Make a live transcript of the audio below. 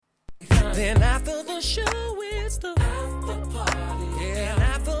Then after the show, it's the after party. Yeah, and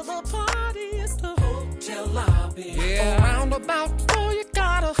after the party, it's the hotel lobby. Yeah, around about 4, you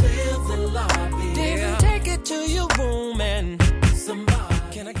gotta clear the lobby. Then take it to your room and somebody.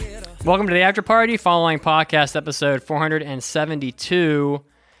 Can I get a... Welcome to the After Party, following podcast episode 472.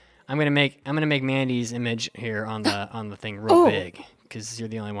 I'm gonna make Mandy's image here on the thing real big because you're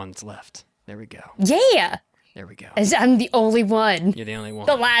the only one that's left. There we go. Yeah. There we go. I'm the only one. You're the only one.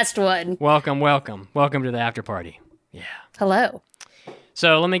 The last one. Welcome to the After Party. Yeah. Hello.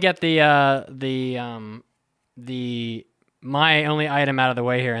 So let me get my only item out of the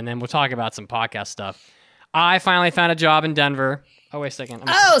way here, and then we'll talk about some podcast stuff. I finally found a job in Denver. Oh, wait a second.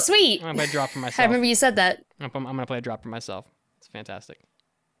 Sweet. I'm going to play a drop for myself. I remember you said that. I'm going to play a drop for myself. It's fantastic.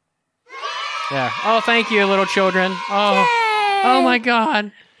 Yeah. Oh, thank you, little children. Oh, Yay! Oh my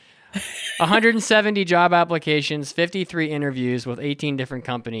God. 170 job applications, 53 interviews with 18 different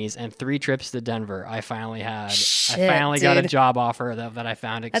companies, and 3 trips to Denver. I finally got a job offer that I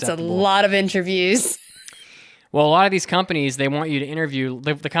found acceptable. That's a lot of interviews. Well, a lot of these companies, they want you to interview.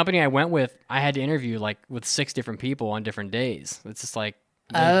 The company I went with, I had to interview like with 6 different people on different days. It's just like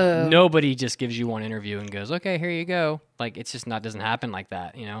nobody just gives you one interview and goes, "Okay, here you go." Like it's just doesn't happen like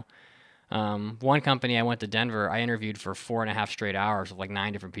that, you know. One company I went to Denver, I interviewed for 4.5 straight hours with like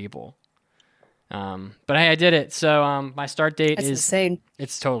 9 different people. But hey, I did it. So my start date That's is insane.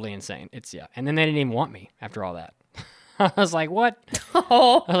 It's totally insane. And then they didn't even want me after all that. I was like, what?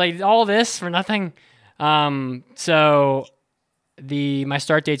 Oh. I was like, all this for nothing. So my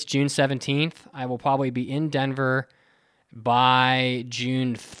start date's June 17th. I will probably be in Denver by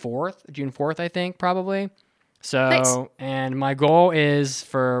June 4th, I think, probably. So, nice. And my goal is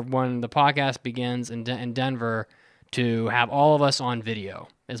for when the podcast begins in Denver to have all of us on video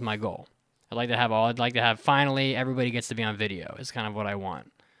is my goal. I'd like to have finally everybody gets to be on video is kind of what I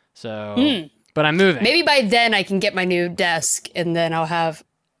want. So, but I'm moving. Maybe by then I can get my new desk and then I'll have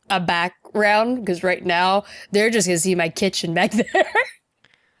a background because right now they're just going to see my kitchen back there.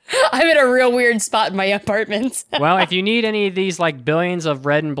 I'm in a real weird spot in my apartment. Well, if you need any of these like billions of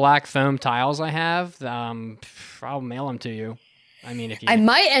red and black foam tiles I have, I'll mail them to you. I mean, I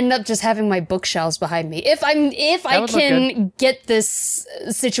might end up just having my bookshelves behind me if I can get this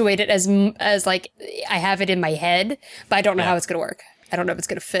situated as like I have it in my head, but I don't know how it's gonna work. I don't know if it's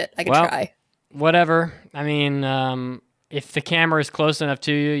gonna fit. I can try. Whatever. I mean, if the camera is close enough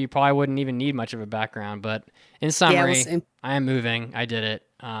to you, you probably wouldn't even need much of a background. But in summary, I am moving. I did it.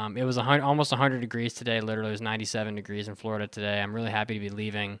 It was almost 100 degrees today. Literally, it was 97 degrees in Florida today. I'm really happy to be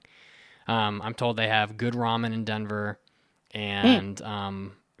leaving. I'm told they have good ramen in Denver. And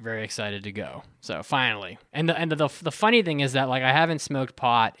very excited to go. So finally, and the funny thing is that like I haven't smoked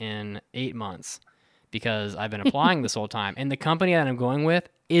pot in 8 months because I've been applying this whole time, and the company that I'm going with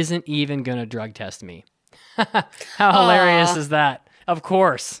isn't even gonna drug test me. How hilarious is that? Of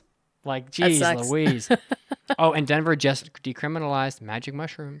course, like geez Louise. Oh, and Denver just decriminalized magic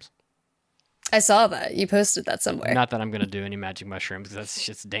mushrooms. I saw that you posted that somewhere. Not that I'm gonna do any magic mushrooms because that's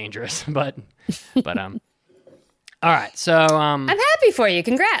just dangerous, but. All right, so... I'm happy for you.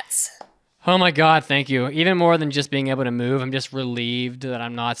 Congrats. Oh, my God, thank you. Even more than just being able to move, I'm just relieved that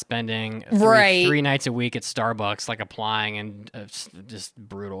I'm not spending 3 nights a week at Starbucks, like, applying, and it's just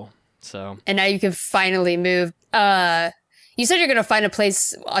brutal, so... And now you can finally move. You said you're going to find a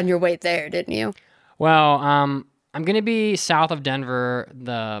place on your way there, didn't you? Well, I'm going to be south of Denver.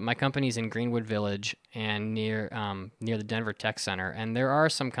 My company's in Greenwood Village and near the Denver Tech Center. And there are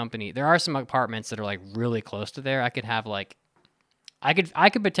some apartments that are like really close to there. I could have like, I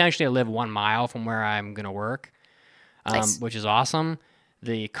could potentially live 1 mile from where I'm going to work, nice. Which is awesome.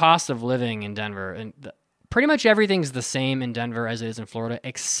 The cost of living in Denver and pretty much everything's the same in Denver as it is in Florida,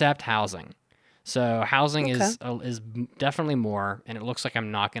 except housing. So housing is definitely more, and it looks like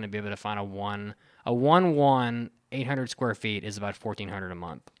I'm not going to be able to find a 800 square feet is about $1,400 a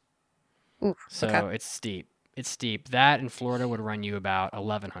month. Ooh, so it's steep. It's steep. That in Florida would run you about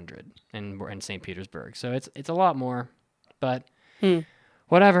 $1,100 in St. Petersburg. So it's a lot more, but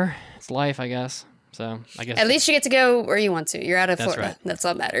whatever. It's life, I guess. So I guess at least you get to go where you want to. You're out of Florida. Right. That's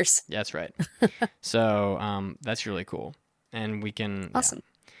all that matters. Yeah, that's right. So that's really cool, and we can awesome.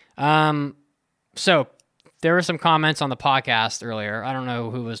 Yeah. So there were some comments on the podcast earlier. I don't know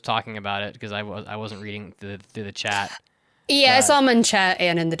who was talking about it because I wasn't reading through the chat. Yeah, I saw them in chat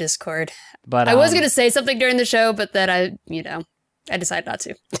and in the Discord. But I was going to say something during the show, but then I decided not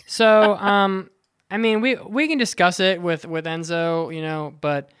to. So, I mean, we can discuss it with Enzo,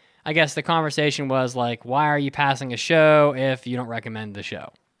 but I guess the conversation was like, why are you passing a show if you don't recommend the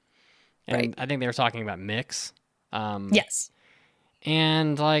show? And I think they were talking about Mix. Yes.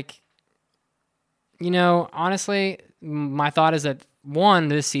 And like, Honestly, my thought is that one,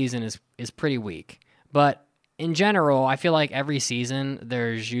 this season is pretty weak, but in general, I feel like every season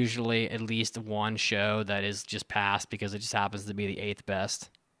there's usually at least one show that is just passed because it just happens to be the 8th best.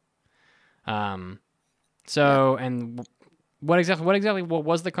 And what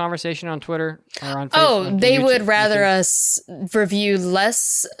was the conversation on Twitter or on Facebook? Oh, they would rather us review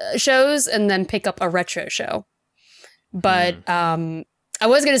less shows and then pick up a retro show. But I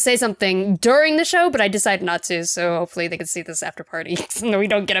was going to say something during the show, but I decided not to. So hopefully they can see this after party so we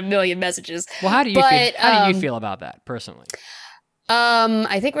don't get a million messages. Well, how do you feel about that personally?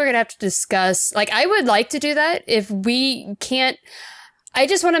 I think we're going to have to discuss, like, I would like to do that if we can't. I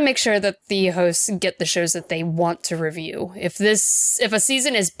just want to make sure that the hosts get the shows that they want to review. If a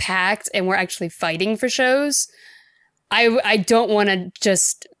season is packed and we're actually fighting for shows, I don't want to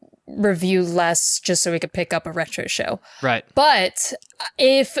just review less just so we could pick up a retro show. Right. But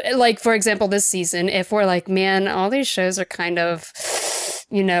if, like, for example, this season, if we're like, man, all these shows are kind of,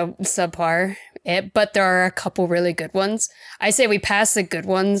 subpar, but there are a couple really good ones, I say we pass the good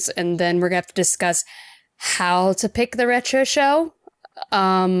ones and then we're going to have to discuss how to pick the retro show.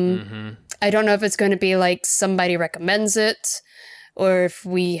 I don't know if it's going to be like somebody recommends it or if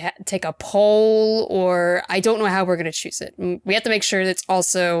we take a poll, or I don't know how we're going to choose it. We have to make sure that it's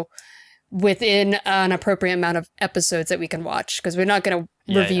also within an appropriate amount of episodes that we can watch, because we're not going to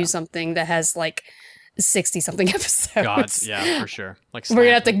review something that has like 60 something episodes. God, yeah, for sure. Like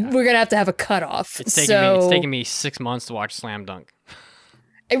we're going to have a cutoff. It's taking me 6 months to watch Slam Dunk.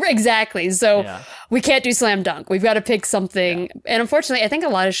 Exactly. So we can't do Slam Dunk. We've got to pick something. Yeah. And unfortunately, I think a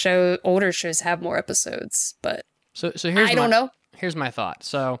lot of older shows have more episodes, but so don't know. Here's my thought.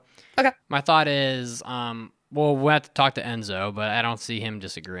 So okay. My thought is, we'll have to talk to Enzo, but I don't see him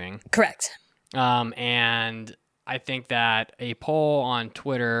disagreeing. Correct. And I think that a poll on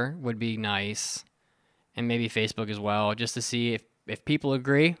Twitter would be nice, and maybe Facebook as well, just to see if people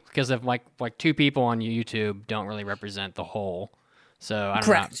agree, because if like 2 people on YouTube don't really represent the whole. So I don't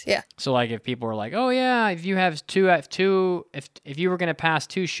know. Yeah. So like if people are like, oh yeah, if you have two, if you were going to pass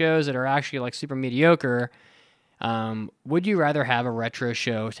 2 shows that are actually like super mediocre, would you rather have a retro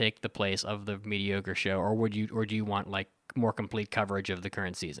show take the place of the mediocre show, or do you want like more complete coverage of the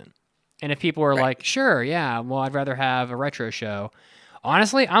current season? And if people are like, sure, yeah, well, I'd rather have a retro show.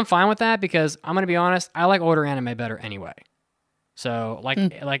 Honestly, I'm fine with that, because I'm going to be honest, I like older anime better anyway. So like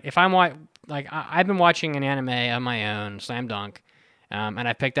if I've been watching an anime of my own, Slam Dunk. And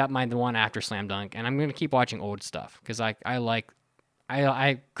I picked up the one after Slam Dunk, and I'm going to keep watching old stuff because I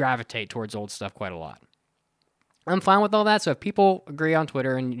gravitate towards old stuff quite a lot. I'm fine with all that. So if people agree on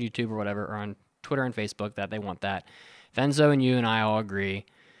Twitter and YouTube or whatever, or on Twitter and Facebook that they want that, if Enzo and you and I all agree,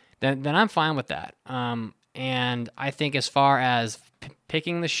 then I'm fine with that. And I think as far as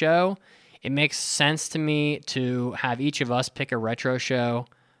picking the show, it makes sense to me to have each of us pick a retro show.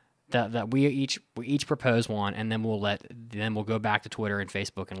 That we each propose one, and then we'll go back to Twitter and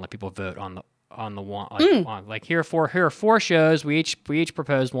Facebook and let people vote on the one. Here are 4 shows. We each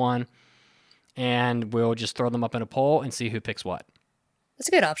propose one, and we'll just throw them up in a poll and see who picks what. That's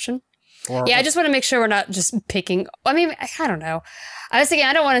a good option. I just want to make sure we're not just picking. I mean, I don't know. I was thinking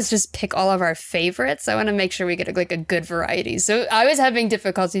I don't want to just pick all of our favorites. I want to make sure we get a good variety. So I was having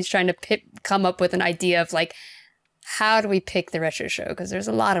difficulties trying to come up with an idea of like, how do we pick the retro show? Because there's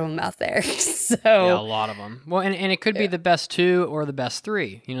a lot of them out there. So yeah, a lot of them. Well, and it could be the best 2 or the best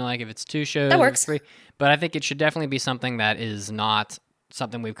 3. Like if it's 2 shows, that works. 3. But I think it should definitely be something that is not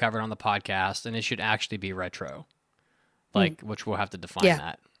something we've covered on the podcast, and it should actually be retro. Which we'll have to define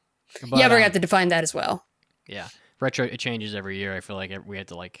that. But, we're gonna have to define that as well. Yeah, retro, it changes every year. I feel like we had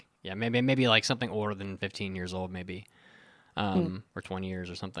to maybe like something older than 15 years old, maybe, or 20 years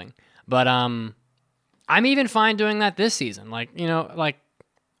or something. But I'm even fine doing that this season.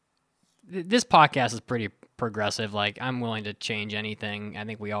 This podcast is pretty progressive. Like, I'm willing to change anything. I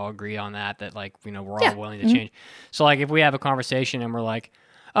think we all agree on that we're all willing to change. So, if we have a conversation and we're like,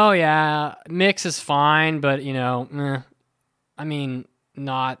 oh, yeah, mix is fine, but, I mean,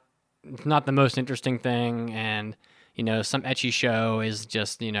 not the most interesting thing. And, some ecchi show is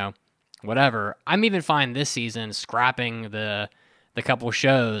just, whatever. I'm even fine this season scrapping the couple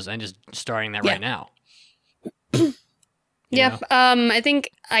shows and just starting that right now. I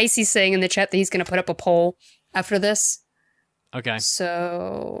think Icy's saying in the chat that he's going to put up a poll after this. Okay.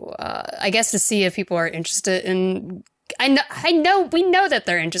 So I guess to see if people are interested in. We know that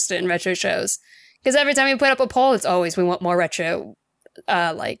they're interested in retro shows, because every time we put up a poll, it's always we want more retro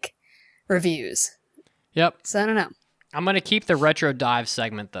reviews. Yep. So I don't know. I'm going to keep the retro dive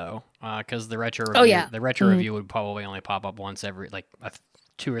segment though, because the retro review, the retro review would probably only pop up once every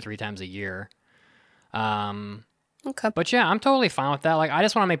 2 or 3 times a year. Okay. But yeah, I'm totally fine with that. Like, I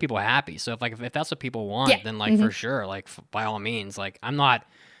just want to make people happy. So if that's what people want, then like for sure, like by all means, like I'm not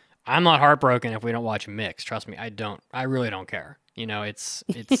heartbroken if we don't watch Mix. Trust me, I really don't care. You know, it's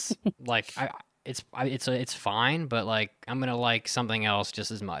like it's fine, but like I'm gonna like something else just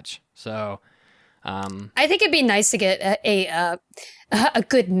as much. So. I think it'd be nice to get a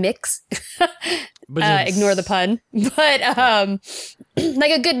good mix. Ignore the pun, but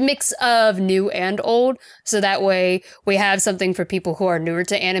like a good mix of new and old, so that way we have something for people who are newer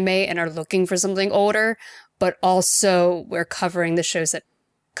to anime and are looking for something older, but also we're covering the shows that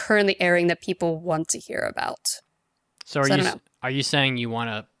currently airing that people want to hear about. So are you saying you want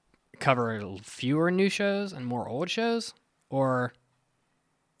to cover fewer new shows and more old shows, or?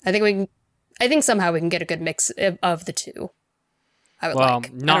 I think somehow we can get a good mix of the two. I would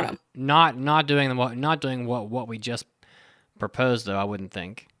like. Not doing what we just proposed though. I wouldn't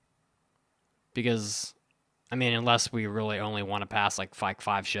think, because, I mean, unless we really only want to pass like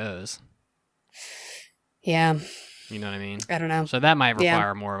 5 shows. Yeah. You know what I mean? I don't know. So that might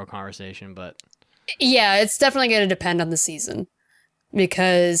require more of a conversation, but. Yeah, it's definitely going to depend on the season,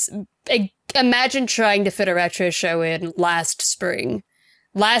 because imagine trying to fit a retro show in last spring.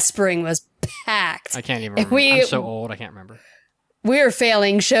 Last spring was packed. I can't even remember. I'm so old, I can't remember. We were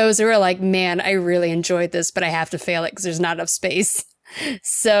failing shows. We were like, man, I really enjoyed this, but I have to fail it because there's not enough space.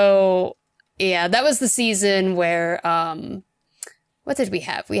 So, yeah, that was the season where, what did we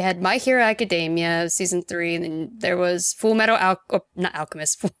have? We had My Hero Academia, season 3, and then there was Full Metal Full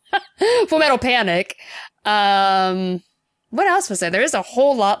Metal Panic. What else was there? There was a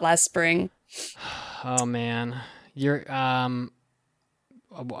whole lot last spring. Oh, man. You're,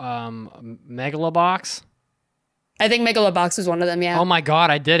 Megalobox? I think Megalobox was one of them, yeah. Oh my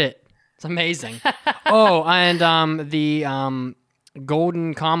god, I did it. It's amazing. Oh, and the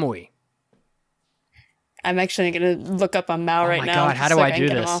Golden Kamui. I'm actually going to look up on Mal right now. Oh my god, how do I do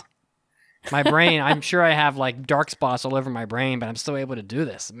this? My brain, I'm sure I have like dark spots all over my brain, but I'm still able to do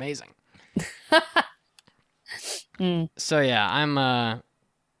this. Amazing. So yeah,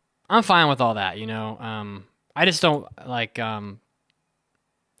 I'm fine with all that, you know. I just don't like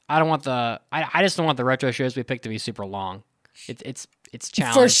I just don't want the retro shows we pick to be super long. It's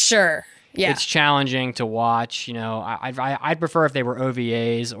challenging. For sure. Yeah. It's challenging to watch, you know. I'd prefer if they were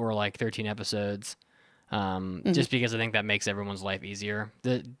OVAs or like 13 episodes. Just because I think that makes everyone's life easier.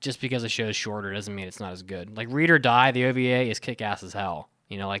 Just because a show's shorter doesn't mean it's not as good. Like Read or Die, the OVA is kick-ass as hell.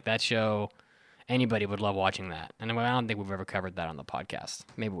 You know, like that show, anybody would love watching that. And I don't think we've ever covered that on the podcast.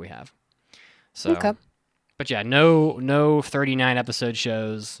 Maybe we have. So, okay. But yeah, no 39 episode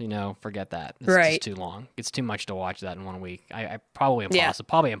shows, you know, forget that. It's just too long. It's too much to watch that in 1 week. Probably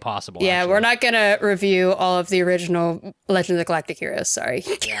impossible. Yeah, actually. We're not going to review all of the original Legend of the Galactic Heroes, sorry.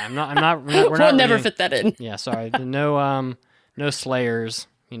 Yeah, we'll never fit that in. Yeah, sorry. No Slayers,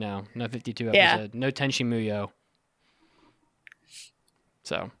 you know, no 52 episode, no Tenchi Muyo.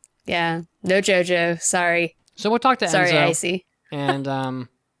 So. Yeah, no JoJo, sorry. So we'll talk to Enzo. Sorry, Icy. And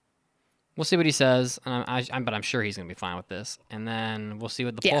we'll see what he says, but I'm sure he's gonna be fine with this. And then we'll see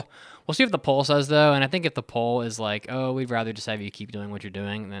what the poll. We'll see what the poll says, though. And I think if the poll is like, "Oh, we'd rather just have you keep doing what you're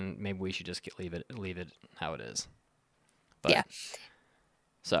doing," then maybe we should just leave it how it is. But, yeah.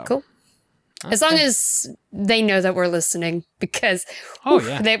 So cool. Okay. As long as they know that we're listening, because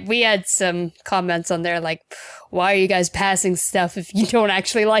we had some comments on there like, "Why are you guys passing stuff if you don't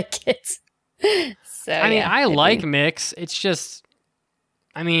actually like it?" So I mean, I like Mix. It's just,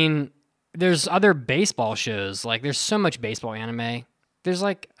 I mean. There's other baseball shows. Like, there's so much baseball anime. There's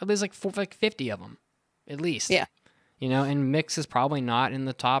like 50 of them, at least. Yeah. You know, and Mix is probably not in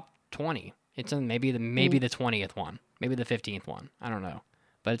the top 20. It's in maybe the 20th one, maybe the 15th one. I don't know,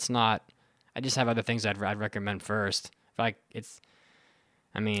 but it's not. I just have other things I'd recommend first. It's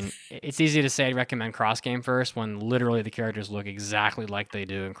easy to say I'd recommend Cross Game first when literally the characters look exactly like they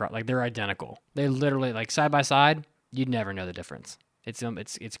do in like they're identical. They're literally like side by side. You'd never know the difference.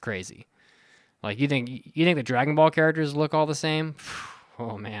 It's crazy. Like, you think the Dragon Ball characters look all the same?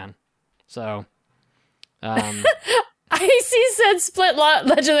 Oh, man. So, Icy said split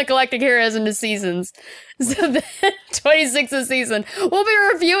Legend of the Galactic Heroes into seasons. So then 26th season. We'll be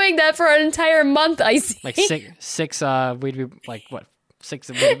reviewing that for an entire month, Icy. Like six we'd be like, what? Six,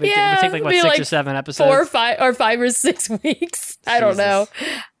 it would take like, what, 6 or 7 episodes? 4 or 5 or 6 weeks. I don't know.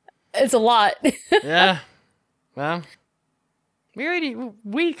 It's a lot. Yeah. Well.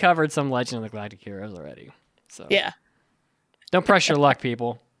 We covered some Legend of the Galactic Heroes already. So yeah. Don't press your luck,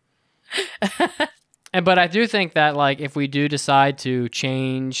 people. But I do think that like if we do decide to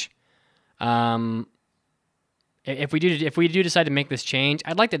change if we do decide to make this change,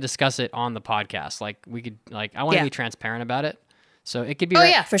 I'd like to discuss it on the podcast. Like we could, like I want to be transparent about it. So it could be.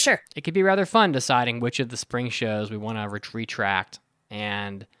 For sure. It could be rather fun deciding which of the spring shows we want to retract,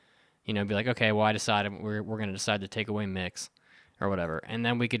 and be like, okay, well, I decided we're going to decide to take away Mix or whatever, and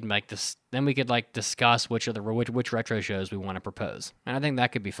then we could like this. Then we could like discuss which retro shows we want to propose, and I think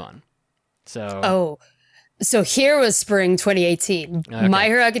that could be fun. So. So here was spring 2018. Okay. My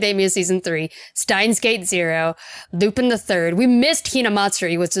Hero Academia Season 3, Steins Gate Zero, Lupin the Third. We missed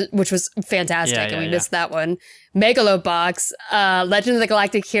Hinamatsuri, which was fantastic, and we missed that one. Megalobox, Legend of the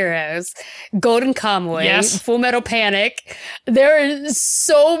Galactic Heroes, Golden Kamuy, Full Metal Panic. There are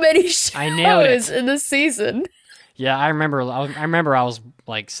so many shows in this season. Yeah, I remember I was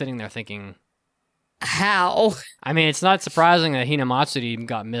like sitting there thinking, how? I mean, it's not surprising that Hinamatsuri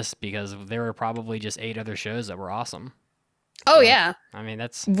got missed because there were probably just 8 other shows that were awesome. Oh, yeah. I mean,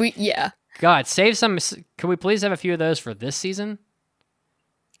 God, save some. Can we please have a few of those for this season?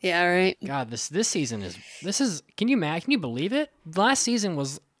 Yeah, right. God, this season is. Can you believe it? Last season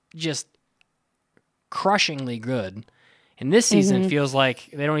was just crushingly good, and this season feels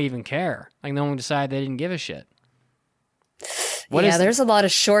like they don't even care. Like no one decided they didn't give a shit. There's a lot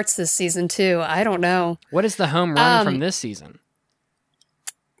of shorts this season, too. I don't know. What is the home run from this season?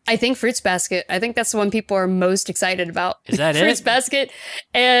 I think Fruits Basket. I think that's the one people are most excited about. Is that Fruits Basket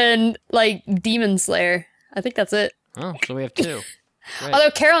and, like, Demon Slayer. I think that's it. Oh, so we have 2. Right.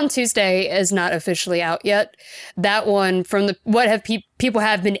 Although Carol on Tuesday is not officially out yet. That one, from people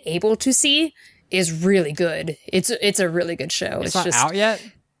have been able to see, is really good. It's a really good show. It's not out yet?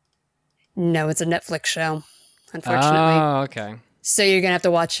 No, it's a Netflix show. Unfortunately. Oh, okay. So you're gonna have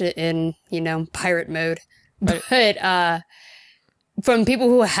to watch it in, pirate mode. But from people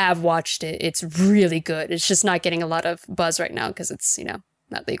who have watched it, it's really good. It's just not getting a lot of buzz right now because it's,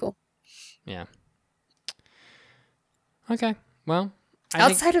 not legal. Yeah. Okay. Well,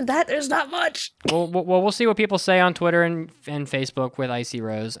 outside of that, there's not much. Well, we'll see what people say on Twitter and Facebook with Icy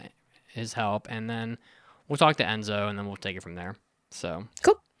Rose, his help, and then we'll talk to Enzo, and then we'll take it from there. So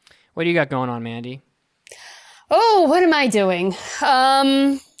cool. What do you got going on, Mandy? Oh, what am I doing?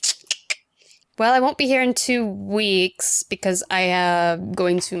 Well, I won't be here in 2 weeks because I am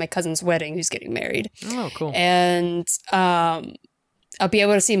going to my cousin's wedding who's getting married. Oh, cool. And I'll be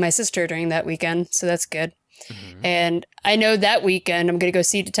able to see my sister during that weekend, so that's good. Mm-hmm. And I know that weekend I'm going to go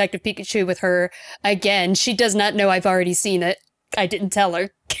see Detective Pikachu with her again. She does not know I've already seen it. I didn't tell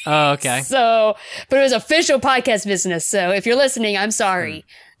her. Oh, okay. But it was official podcast business, so if you're listening, I'm sorry.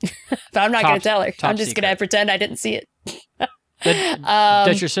 But I'm not going to tell her. I'm just going to pretend I didn't see it.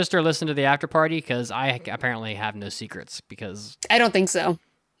 Does your sister listen to the after party? Because I apparently have no secrets. Because I don't think so.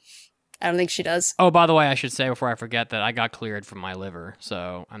 I don't think she does. Oh, by the way, I should say before I forget that I got cleared from my liver,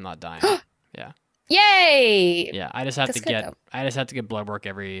 so I'm not dying. Yeah. Yay! Yeah, I just have to get blood work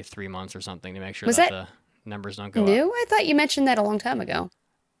every 3 months or something to make sure that the numbers don't go up. I thought you mentioned that a long time ago.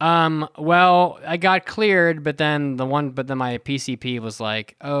 Well, I got cleared, but then my PCP was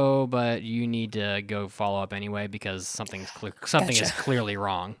like, "Oh, but you need to go follow up anyway because something is clearly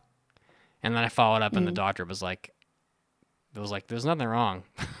wrong." And then I followed up, and the doctor was like, "There's nothing wrong.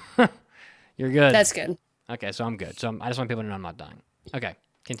 You're good." That's good. Okay, so I'm good. So I just want people to know I'm not dying. Okay,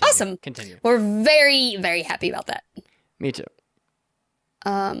 continue. Awesome. Continue. We're very, very happy about that. Me too.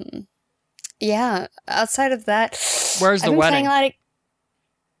 Yeah. Outside of that, where's the wedding?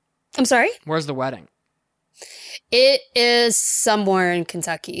 I'm sorry? Where's the wedding? It is somewhere in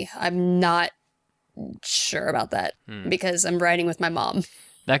Kentucky. I'm not sure about that because I'm riding with my mom.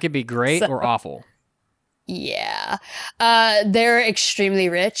 That could be great or awful. Yeah. They're extremely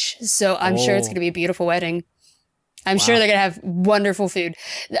rich, so I'm sure it's going to be a beautiful wedding. I'm sure they're going to have wonderful food.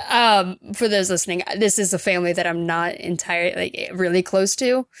 For those listening, this is a family that I'm not entirely really close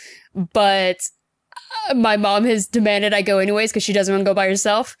to, but my mom has demanded I go anyways because she doesn't want to go by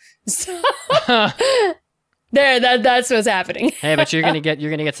herself. So that's what's happening. Hey, but you're gonna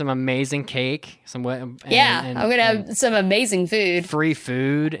get some amazing cake, I'm gonna have some amazing food, free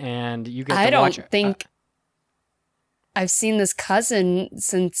food, and you get. I don't think I've seen this cousin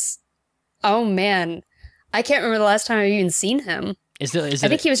since. Oh man, I can't remember the last time I've even seen him. I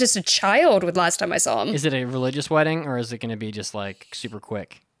think he was just a child with last time I saw him. Is it a religious wedding or is it going to be just like super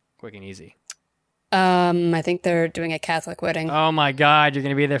quick and easy? I think they're doing a Catholic wedding. Oh my God, you're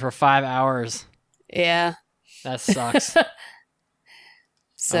going to be there for 5 hours. Yeah. That sucks.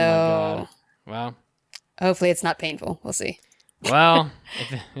 So, oh my God. Well, hopefully it's not painful. We'll see. Well,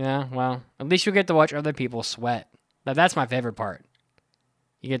 at least you get to watch other people sweat. That's my favorite part.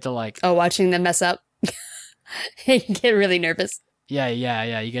 You get to watching them mess up. You get really nervous. Yeah.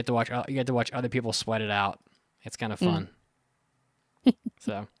 You get to watch other people sweat it out, It's kind of fun.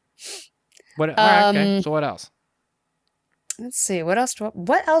 So, what? All right, okay. So what else? Let's see. What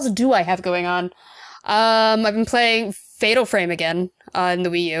else do I have going on? I've been playing Fatal Frame again on the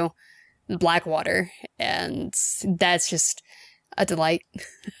Wii U, Blackwater, and that's just a delight.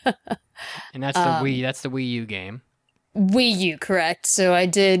 And that's the Wii. That's the Wii U game. Wii U, correct. So I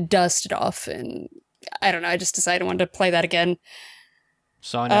did dust it off, and I don't know. I just decided I wanted to play that again.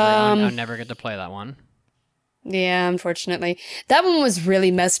 So I'll never get to play that one. Yeah, unfortunately. That one was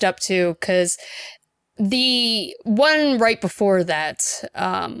really messed up, too, because the one right before that,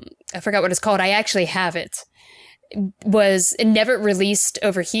 I forgot what it's called. I actually have it. It never released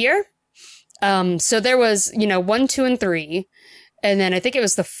over here. So there was, 1, 2, and 3. And then I think it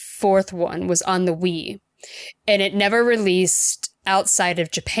was the fourth one was on the Wii. And it never released outside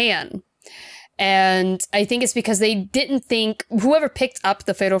of Japan. And I think it's because they didn't think, whoever picked up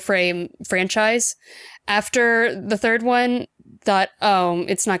the Fatal Frame franchise after the third one thought, oh,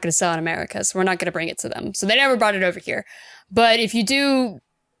 it's not going to sell in America, so we're not going to bring it to them. So they never brought it over here. But if you do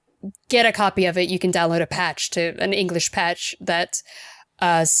get a copy of it, you can download an English patch that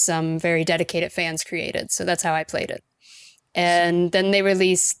some very dedicated fans created. So that's how I played it. And then they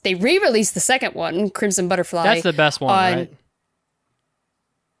re-released the second one, Crimson Butterfly. That's the best one,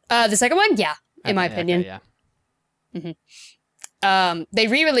 right? The second one? Yeah, in my opinion. Okay, yeah. Mm-hmm. They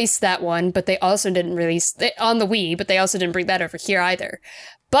re-released that one, but they also didn't release it on the Wii, but they also didn't bring that over here either.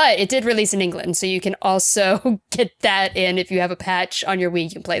 But it did release in England, so you can also get that in. If you have a patch on your Wii, you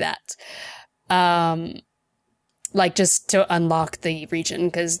can play that. Just to unlock the region,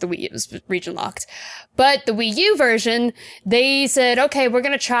 because the Wii was region locked. But the Wii U version, they said, okay, we're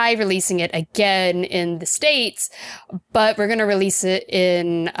going to try releasing it again in the States, but we're going to release it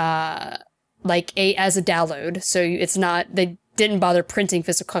in, as a download. So it's not, they didn't bother printing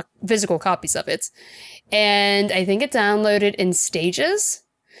physical copies of it. And I think it downloaded in stages.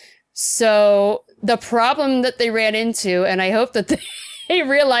 So the problem that they ran into, and I hope that they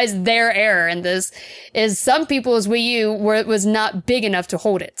realized their error in this, is some people's Wii U was not big enough to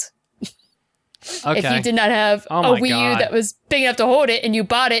hold it. Okay. If you did not have a Wii U that was big enough to hold it and you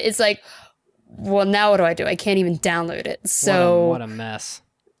bought it, it's like, well, now what do? I can't even download it. So what a mess.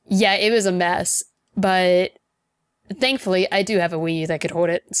 Yeah, it was a mess. But thankfully, I do have a Wii U that could hold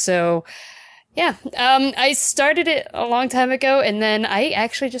it. So yeah, I started it a long time ago, and then I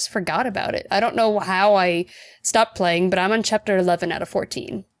actually just forgot about it. I don't know how I stopped playing, but I'm on chapter 11 out of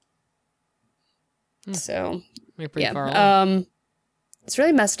 14. So, yeah. It's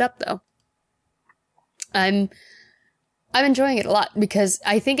really messed up, though. I'm enjoying it a lot, because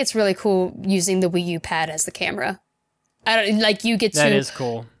I think it's really cool using the Wii U pad as the camera. You get to... That is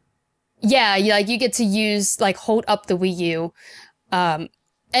cool. Yeah, you get to use, hold up the Wii U,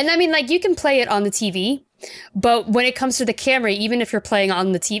 and I mean, you can play it on the TV, but when it comes to the camera, even if you're playing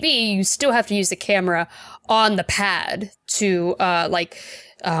on the TV, you still have to use the camera on the pad to,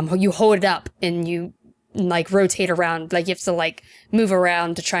 you hold it up and you, rotate around. You have to, move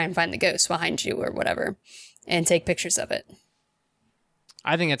around to try and find the ghost behind you or whatever and take pictures of it.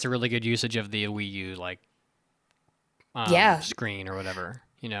 I think that's a really good usage of the Wii U, screen or whatever,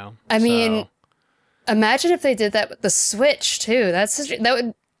 I mean, imagine if they did that with the Switch, too.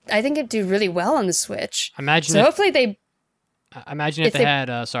 I think it'd do really well on the Switch. Imagine if they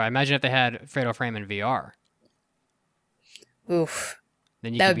had Fatal Frame in VR. Oof.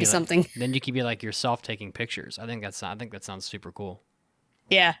 Then that would be something. Then you could be yourself taking pictures. I think that sounds super cool.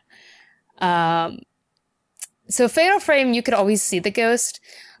 Yeah. So Fatal Frame, you could always see the ghost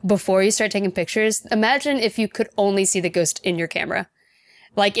before you start taking pictures. Imagine if you could only see the ghost in your camera.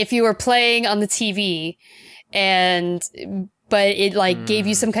 If you were playing on the TV but it gave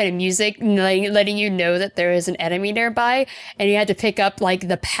you some kind of music, letting you know that there is an enemy nearby, and you had to pick up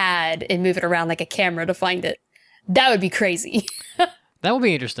the pad and move it around like a camera to find it. That would be crazy. That would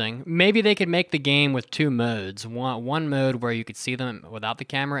be interesting. Maybe they could make the game with two modes. One mode where you could see them without the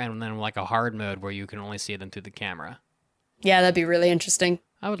camera, and then a hard mode where you can only see them through the camera. Yeah, that'd be really interesting.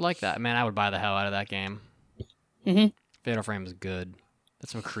 I would like that. Man, I would buy the hell out of that game. Mm-hmm. Fatal Frame is good.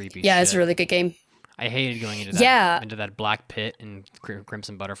 That's some creepy Yeah, shit. It's a really good game. I hated going into that black pit in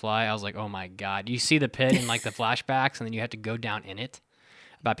Crimson Butterfly. I was like, oh my god. You see the pit in the flashbacks, and then you have to go down in it.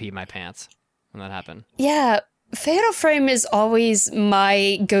 About peed my pants when that happened. Yeah, Fatal Frame is always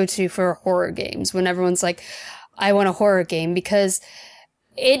my go-to for horror games when everyone's like, I want a horror game, because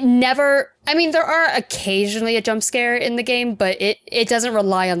it never... I mean, there are occasionally a jump scare in the game, but it doesn't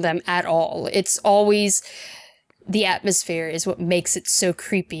rely on them at all. It's always... The atmosphere is what makes it so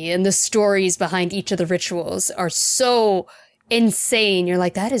creepy, and the stories behind each of the rituals are so insane. You're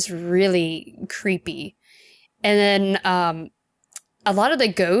like, that is really creepy. And then a lot of the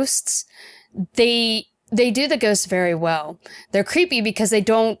ghosts, they do the ghosts very well. They're creepy because they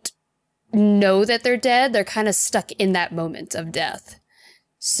don't know that they're dead. They're kind of stuck in that moment of death.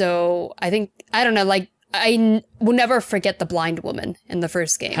 So I don't know, like, I will never forget the blind woman in the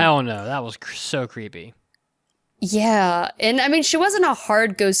first game. Hell no, that was so creepy. Yeah, and I mean, she wasn't a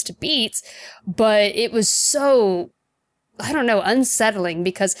hard ghost to beat, but it was so, I don't know, unsettling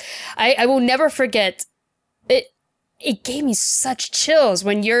because I will never forget it. It gave me such chills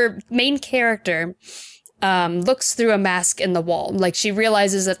when your main character looks through a mask in the wall. Like, she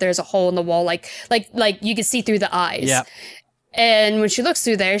realizes that there's a hole in the wall, like you can see through the eyes. Yeah. And when she looks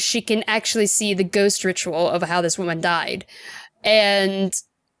through there, she can actually see the ghost ritual of how this woman died. And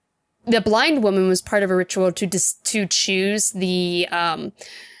the blind woman was part of a ritual to choose the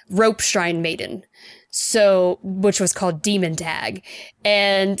rope shrine maiden, which was called Demon Tag.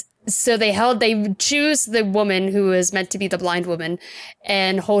 And so they choose the woman who is meant to be the blind woman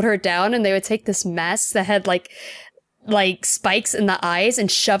and hold her down, and they would take this mask that had like spikes in the eyes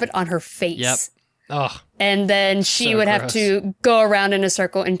and shove it on her face. Yep. Oh. And then she would have to go around in a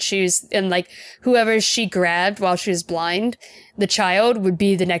circle and choose, and like whoever she grabbed while she was blind, the child would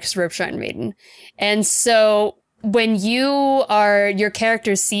be the next rope shrine maiden. And so when your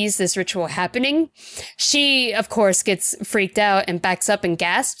character sees this ritual happening, she of course gets freaked out and backs up and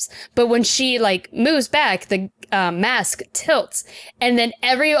gasps. But when she like moves back, the mask tilts, and then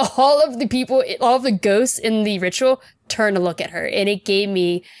all of the ghosts in the ritual turn to look at her, and it gave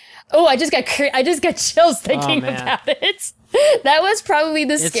me. Oh, I just got chills thinking about it. That was probably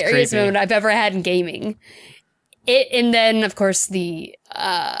the scariest moment I've ever had in gaming. And then of course the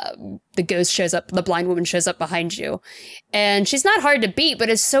ghost shows up, the blind woman shows up behind you, and she's not hard to beat, but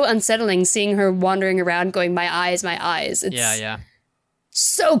it's so unsettling seeing her wandering around going, my eyes. It's yeah.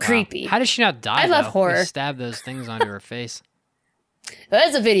 So creepy. How did she not die? I love horror. They stab those things onto her face.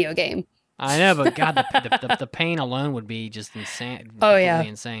 That's a video game. I know, but God, the pain alone would be just insane. Oh yeah,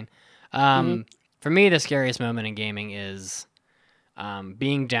 insane. For me, the scariest moment in gaming is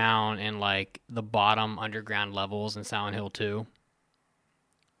being down in like the bottom underground levels in Silent Hill 2,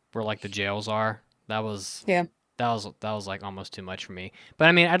 where like the jails are. That was like almost too much for me. But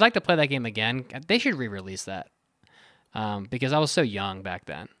I mean, I'd like to play that game again. They should re-release that because I was so young back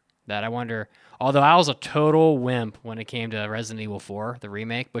then that I wonder. Although I was a total wimp when it came to Resident Evil 4, the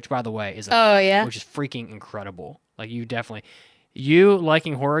remake, which by the way is which is freaking incredible. Like you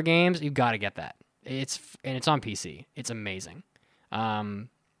liking horror games, you've got to get that. It's on PC. It's amazing. 100%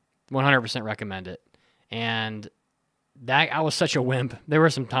 recommend it. And that I was such a wimp. There were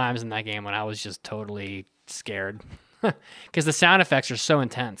some times in that game when I was just totally scared because the sound effects are so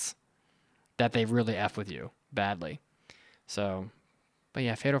intense that they really F with you badly. So, but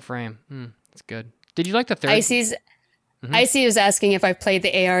yeah, Fatal Frame. It's good. Did you like the third? Icy was asking if I played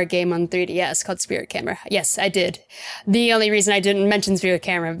the AR game on 3DS called Spirit Camera. Yes, I did. The only reason I didn't mention Spirit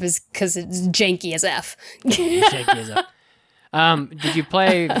Camera was because it's janky as F. Janky as F. Did you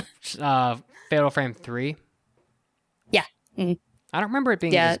play Fatal Frame 3? Yeah. Mm-hmm. I don't remember it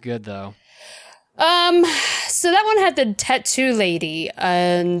being as good, though. So that one had the tattoo lady,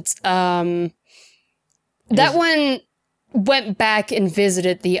 and that one went back and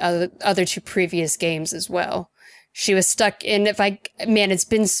visited the other two previous games as well. She was stuck in, it's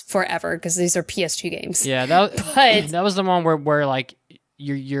been forever because these are PS2 games. Yeah, that was the one where like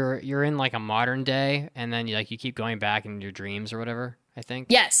you're in like a modern day, and then you keep going back in your dreams or whatever, I think.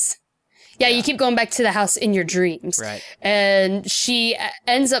 Yes. Yeah, you keep going back to the house in your dreams. Right. And she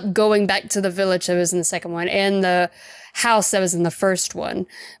ends up going back to the village that was in the second one and the house that was in the first one.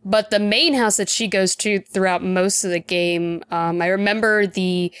 But the main house that she goes to throughout most of the game, I remember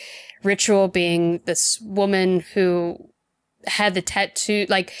the ritual being this woman who had the tattoo,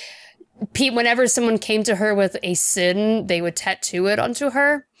 like, whenever someone came to her with a sin, they would tattoo it onto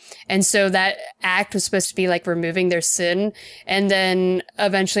her. And so that act was supposed to be like removing their sin. And then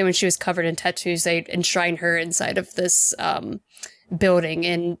eventually when she was covered in tattoos, they'd enshrine her inside of this building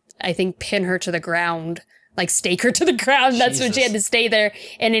and I think pin her to the ground, like stake her to the ground. That's when she had to stay there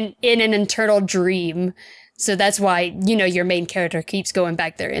in an internal dream. So that's why, your main character keeps going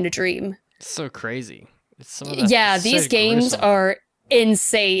back there in a dream. It's so crazy. These games are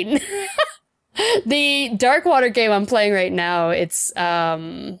insane. The Darkwater game I'm playing right now, it's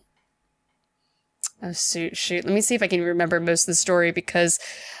oh shoot. Let me see if I can remember most of the story because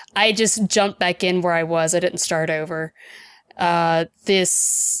I just jumped back in where I was. I didn't start over. They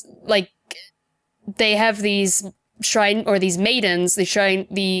have these shrine or these maidens,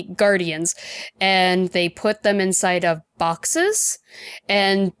 the guardians, and they put them inside of boxes,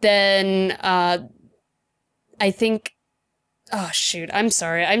 and then I think... Oh, shoot. I'm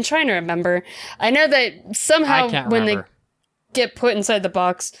sorry. I'm trying to remember. I know that somehow when they get put inside the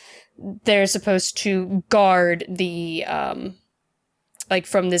box, they're supposed to guard the, like,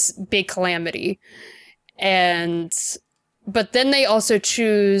 from this big calamity. But then they also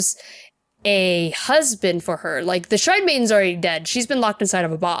choose a husband for her. Like, the Shrine Maiden's already dead. She's been locked inside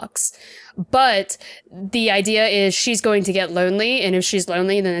of a box. But the idea is she's going to get lonely, and if she's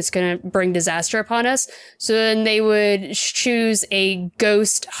lonely, then it's going to bring disaster upon us. So then they would choose a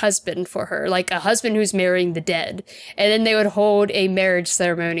ghost husband for her, like a husband who's marrying the dead. And then they would hold a marriage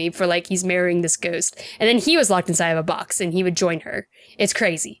ceremony for, like, he's marrying this ghost. And then he was locked inside of a box, and he would join her. It's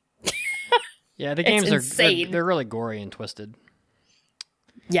crazy. Yeah, the games they're really gory and twisted.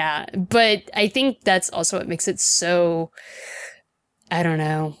 Yeah, but I think that's also what makes it so, I don't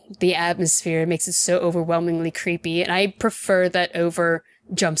know, the atmosphere makes it so overwhelmingly creepy, and I prefer that over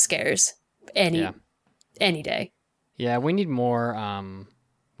jump scares any day. Yeah, we need more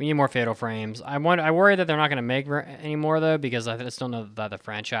Fatal Frames. I worry that they're not going to make any more, though, because I still know that the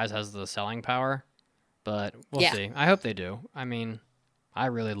franchise has the selling power, but we'll see. I hope they do. I mean, I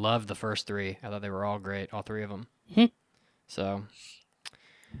really loved the first three. I thought they were all great, all three of them. Mm-hmm. So...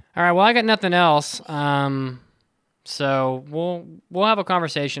 All right, well, I got nothing else. So we'll have a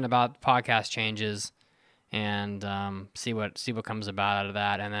conversation about podcast changes and see what comes about out of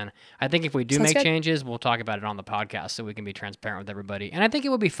that. And then I think if we do make changes, we'll talk about it on the podcast so we can be transparent with everybody. And I think it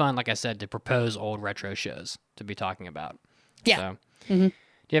would be fun, like I said, to propose old retro shows to be talking about. Yeah. So, do you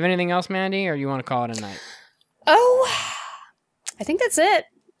have anything else, Mandy, or do you want to call it a night? Oh, I think that's it.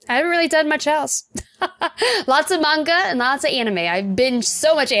 I haven't really done much else. Lots of manga and lots of anime. I've binged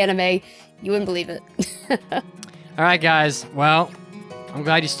so much anime, you wouldn't believe it. All right, guys. Well, I'm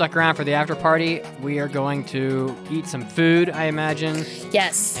glad you stuck around for the after party. We are going to eat some food, I imagine.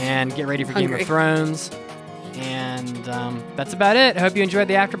 Yes. And get ready for Game of Thrones. And that's about it. I hope you enjoyed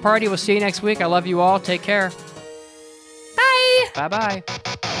the after party. We'll see you next week. I love you all. Take care. Bye.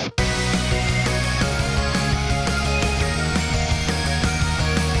 Bye-bye.